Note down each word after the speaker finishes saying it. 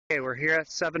Okay, we're here at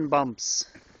Seven Bumps,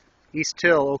 East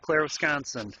Hill, Eau Claire,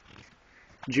 Wisconsin.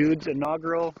 Jude's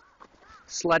inaugural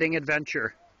sledding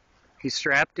adventure. He's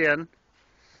strapped in.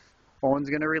 Owen's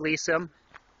going to release him.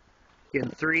 In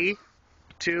 3,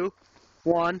 2,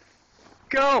 1,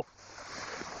 go!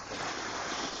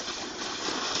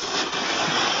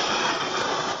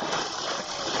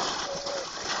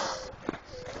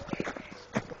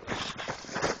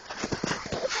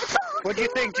 What'd you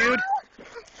think, Jude?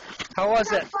 How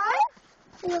was it?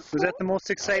 Was that the most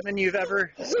excitement you've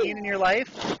ever seen in your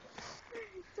life?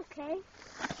 It's okay.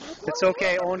 It's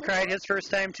okay. Owen cried his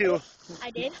first time too.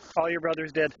 I did. All your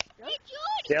brothers did. Hey,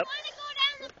 Jude, Yep. you want to go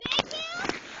down the big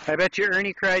hill? I bet you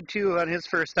Ernie cried too on his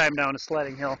first time down a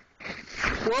sledding hill.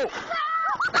 Whoa!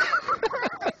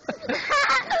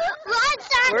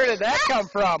 Where did that come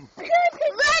from? Let's do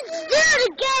it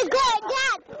again,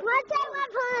 Dad. Once I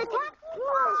went for the top.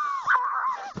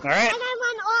 All right. And I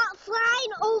went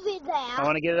flying over there. I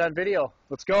want to get it on video.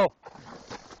 Let's go.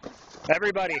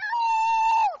 Everybody.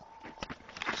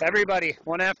 Everybody,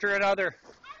 one after another.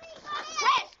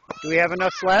 Do we have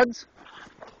enough sleds?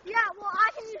 Yeah, well,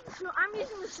 I'm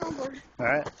using the snowboard. All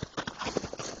right.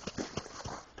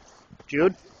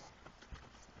 Jude?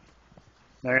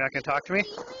 Now you're not going to talk to me?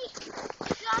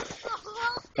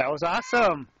 That was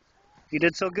awesome. You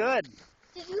did so good.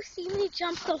 Did you see me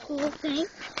jump the whole thing?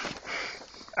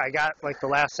 I got like the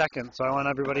last second, so I want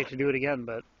everybody to do it again,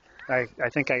 but I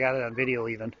think I got it on video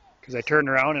even, because I turned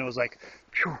around and it was like,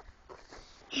 phew.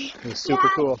 It was super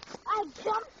cool. I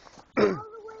jumped all the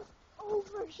way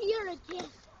over here again.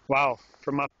 Wow,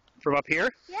 from up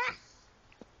here? Yeah.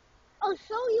 I'll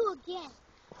show you again.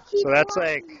 So that's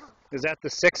like, is that the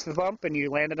 6th bump and you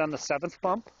landed on the 7th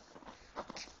bump?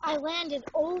 I landed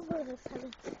over the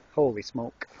 7th. Holy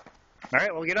smoke. All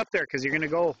right, well, get up there because you're going to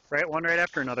go one right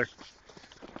after another.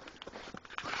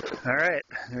 All right,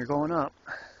 they're going up.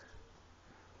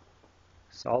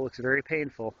 This all looks very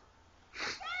painful.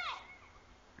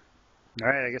 All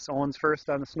right, I guess Owen's first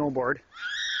on the snowboard.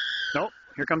 Nope,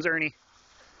 here comes Ernie.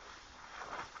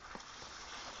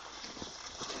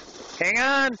 Hang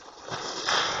on!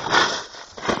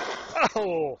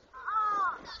 Oh!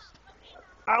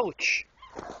 Ouch!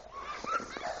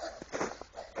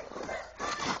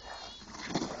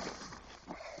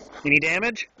 Any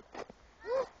damage?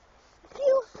 A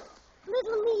few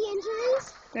little knee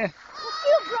injuries. Yeah. A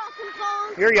few broken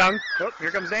bones. You're young. Oh,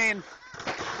 here comes Dane.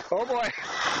 Oh boy.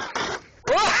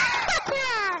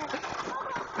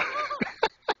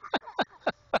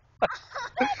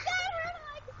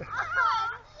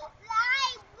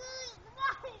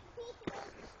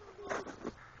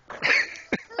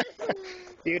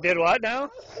 You did what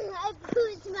now? I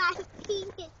bruised my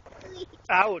penis.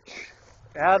 Ouch.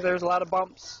 Yeah, there's a lot of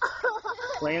bumps.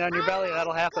 Laying on your belly,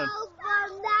 that'll happen.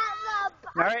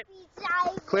 Alright,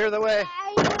 clear the way.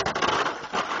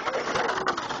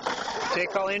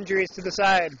 Take all injuries to the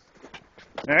side.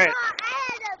 Alright,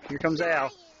 here comes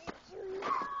Al.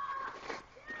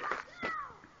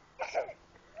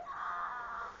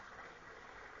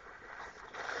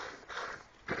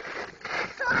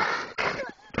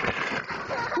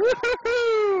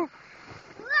 Woohoo!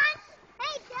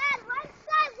 Hey, Dad, once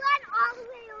I went all the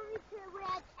way over to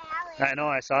Red Alley. I know,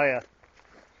 I saw you.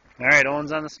 Alright,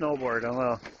 Owen's on the snowboard.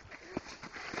 Hello.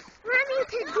 Want me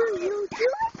to do you do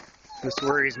it? This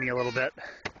worries me a little bit.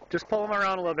 Just pull him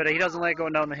around a little bit. He doesn't like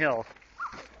going down the hill.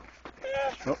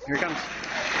 Oh, here he comes.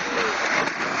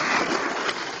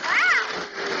 Wow!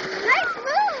 Nice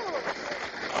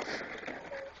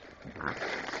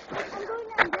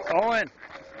move! Owen!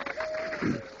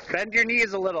 Bend your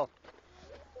knees a little.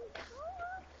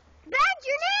 Bend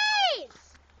your knees!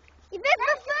 You big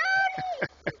buffoon!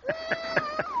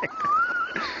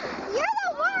 You're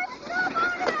the worst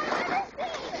snowboarder I've ever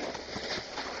seen!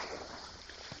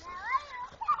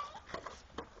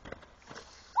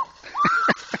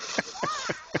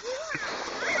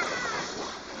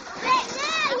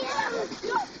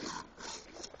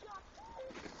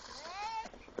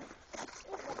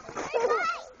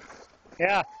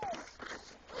 Yeah.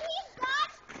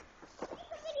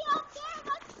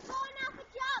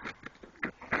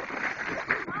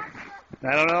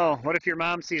 I don't know. What if your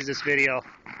mom sees this video?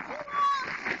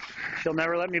 She'll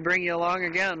never let me bring you along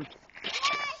again.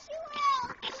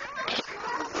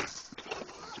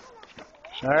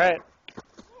 All right.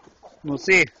 We'll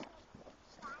see.